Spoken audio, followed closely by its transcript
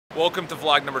Welcome to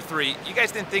vlog number 3. You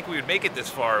guys didn't think we would make it this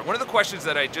far. One of the questions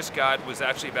that I just got was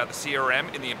actually about the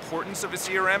CRM and the importance of a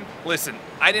CRM. Listen,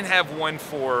 I didn't have one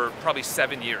for probably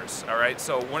 7 years, all right?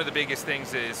 So one of the biggest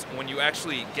things is when you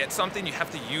actually get something, you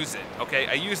have to use it, okay?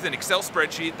 I used an Excel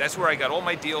spreadsheet. That's where I got all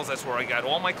my deals. That's where I got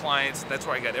all my clients. That's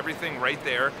where I got everything right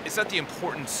there. It's not the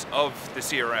importance of the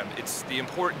CRM. It's the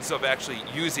importance of actually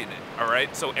using it, all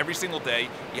right? So every single day,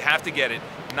 you have to get it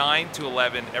 9 to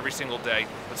 11 every single day.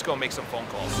 Let's go make some phone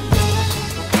calls.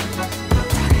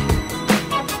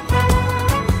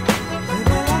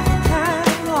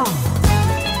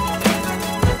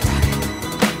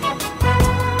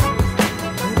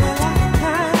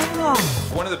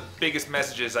 One of the biggest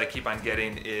messages I keep on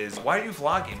getting is, why are you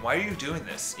vlogging? Why are you doing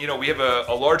this? You know, we have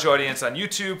a large audience on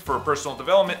YouTube for personal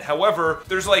development. However,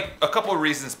 there's like a couple of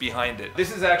reasons behind it.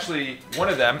 This is actually one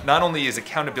of them. Not only is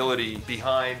accountability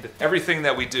behind everything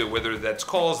that we do, whether that's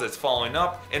calls, that's following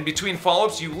up, and between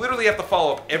follow-ups, you literally have to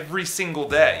follow up every single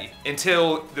day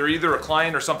until they're either a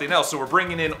client or something else. So we're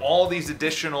bringing in all these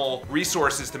additional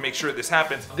resources to make sure this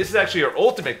happens. This is actually our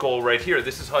ultimate goal right here.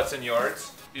 This is Hudson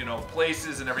Yards. You know,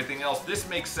 places and everything else. This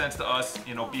makes sense to us,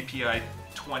 you know, BPI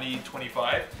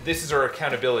 2025. This is our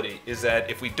accountability, is that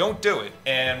if we don't do it,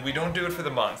 and we don't do it for the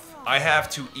month, I have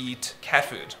to eat cat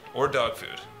food or dog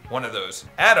food. One of those.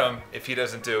 Adam, if he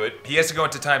doesn't do it, he has to go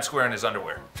into Times Square in his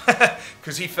underwear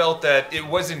because he felt that it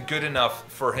wasn't good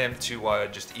enough for him to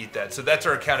just eat that. So that's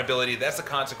our accountability. That's the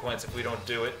consequence if we don't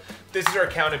do it. This is our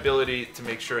accountability to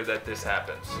make sure that this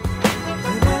happens.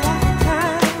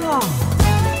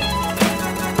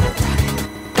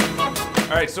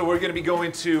 All right, so we're gonna be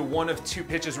going to one of two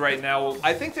pitches right now.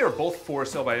 I think they were both for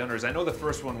sale by owners. I know the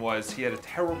first one was he had a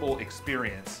terrible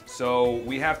experience. So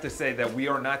we have to say that we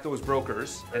are not those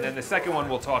brokers. And then the second one,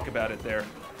 we'll talk about it there.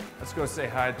 Let's go say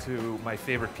hi to my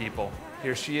favorite people.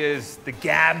 Here she is, the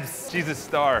Gabs. She's a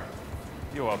star.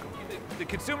 You're welcome. The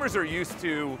consumers are used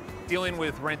to dealing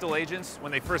with rental agents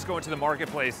when they first go into the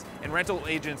marketplace, and rental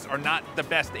agents are not the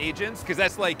best agents, because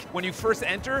that's like when you first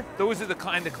enter, those are the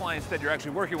kind of clients that you're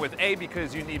actually working with. A,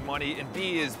 because you need money, and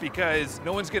B is because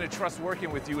no one's gonna trust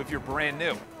working with you if you're brand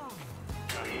new.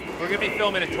 We're gonna be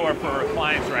filming a tour for our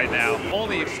clients right now,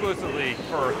 only exclusively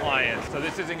for our clients, so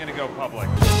this isn't gonna go public.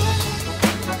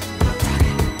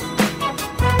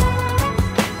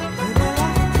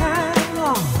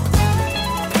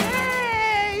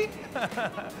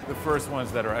 The first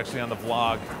ones that are actually on the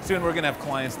vlog. Soon we're gonna have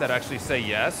clients that actually say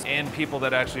yes and people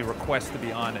that actually request to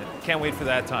be on it. Can't wait for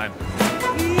that time.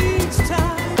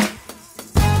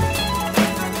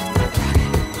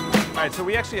 All right, so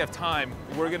we actually have time.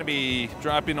 We're gonna be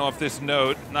dropping off this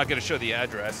note. I'm not gonna show the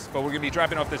address, but we're gonna be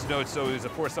dropping off this note. So it was a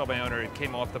for sale by owner. It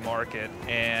came off the market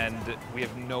and we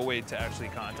have no way to actually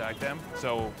contact them.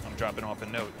 So I'm dropping off a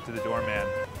note to the doorman.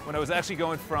 When I was actually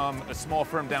going from a small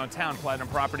firm downtown, Platinum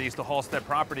Properties, to Halstead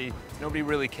Property, nobody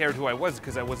really cared who I was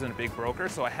because I wasn't a big broker.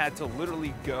 So I had to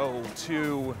literally go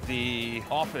to the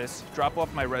office, drop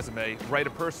off my resume, write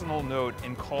a personal note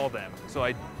and call them. So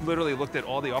I literally looked at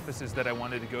all the offices that I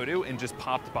wanted to go to and just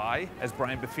popped by, as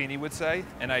Brian Buffini would say,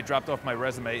 and I dropped off my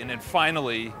resume. And then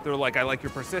finally, they're like, I like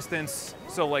your persistence.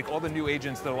 So like all the new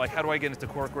agents, they're like, how do I get into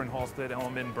Corcoran, Halstead,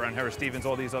 Elliman, Brown Harris Stevens,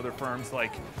 all these other firms,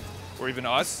 like, or even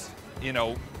us? You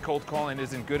know, cold calling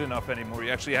isn't good enough anymore.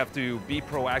 You actually have to be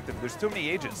proactive. There's too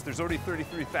many agents. There's already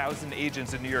 33,000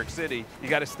 agents in New York City. You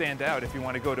got to stand out if you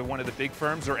want to go to one of the big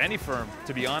firms or any firm,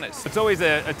 to be honest. It's always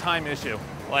a time issue.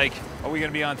 Like, are we going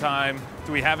to be on time?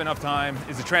 Do we have enough time?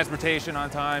 Is the transportation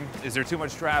on time? Is there too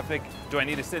much traffic? Do I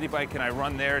need a city bike? Can I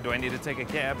run there? Do I need to take a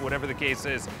cab? Whatever the case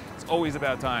is, it's always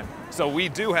about time. So we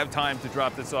do have time to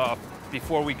drop this off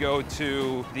before we go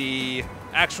to the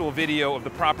actual video of the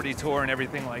property tour and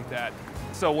everything like that.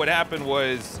 So what happened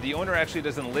was the owner actually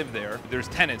doesn't live there. There's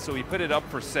tenants, so he put it up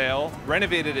for sale,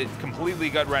 renovated it, completely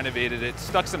gut renovated it,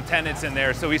 stuck some tenants in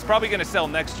there, so he's probably gonna sell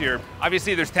next year.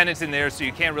 Obviously there's tenants in there, so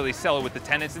you can't really sell it with the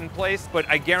tenants in place, but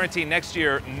I guarantee next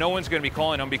year no one's gonna be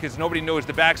calling him because nobody knows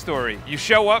the backstory. You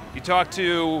show up, you talk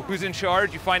to who's in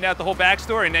charge, you find out the whole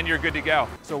backstory, and then you're good to go.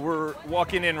 So we're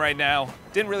walking in right now.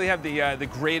 Didn't really have the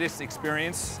greatest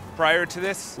experience prior to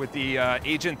this with the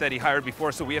agent that he hired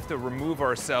before, so we have to remove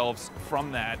ourselves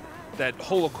from that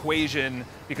whole equation,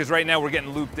 because right now we're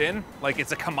getting looped in like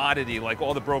it's a commodity, like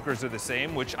all the brokers are the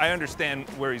same, which I understand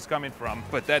where he's coming from,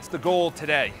 but that's the goal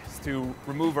today, is to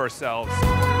remove ourselves.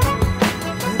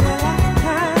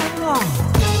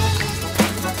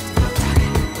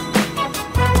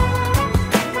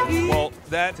 Well,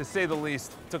 that that, to say the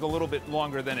least, took a little bit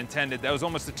longer than intended. That was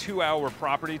almost a 2-hour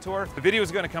property tour. The video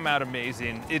is gonna come out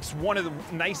amazing. It's one of the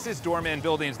nicest doorman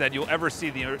buildings that you'll ever see.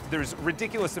 There's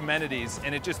ridiculous amenities,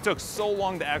 and it just took so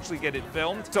long to actually get it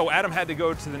filmed. So Adam had to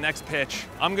go to the next pitch.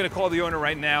 I'm gonna call the owner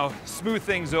right now, smooth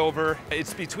things over.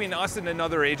 It's between us and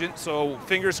another agent, so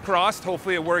fingers crossed,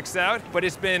 hopefully it works out. But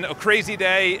it's been a crazy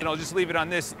day, and I'll just leave it on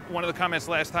this. One of the comments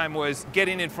last time was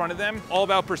getting in front of them, all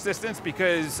about persistence,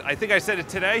 because I think I said it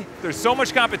today, there's so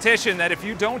much competition that if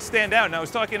you don't stand out, and I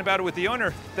was talking about it with the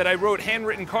owner, that I wrote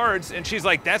handwritten cards, and she's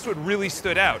like, that's what really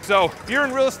stood out. So if you're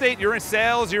in real estate, you're in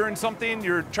sales, you're in something,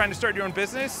 you're trying to start your own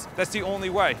business, that's the only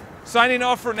way. Signing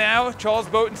off for now, Charles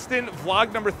Botensten.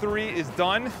 Vlog number 3 is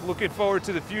done. Looking forward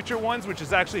to the future ones, which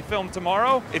is actually filmed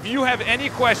tomorrow. If you have any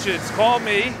questions, call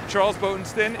me, Charles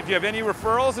Botensten. If you have any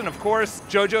referrals, and of course,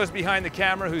 JoJo's behind the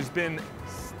camera, who's been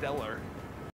stellar.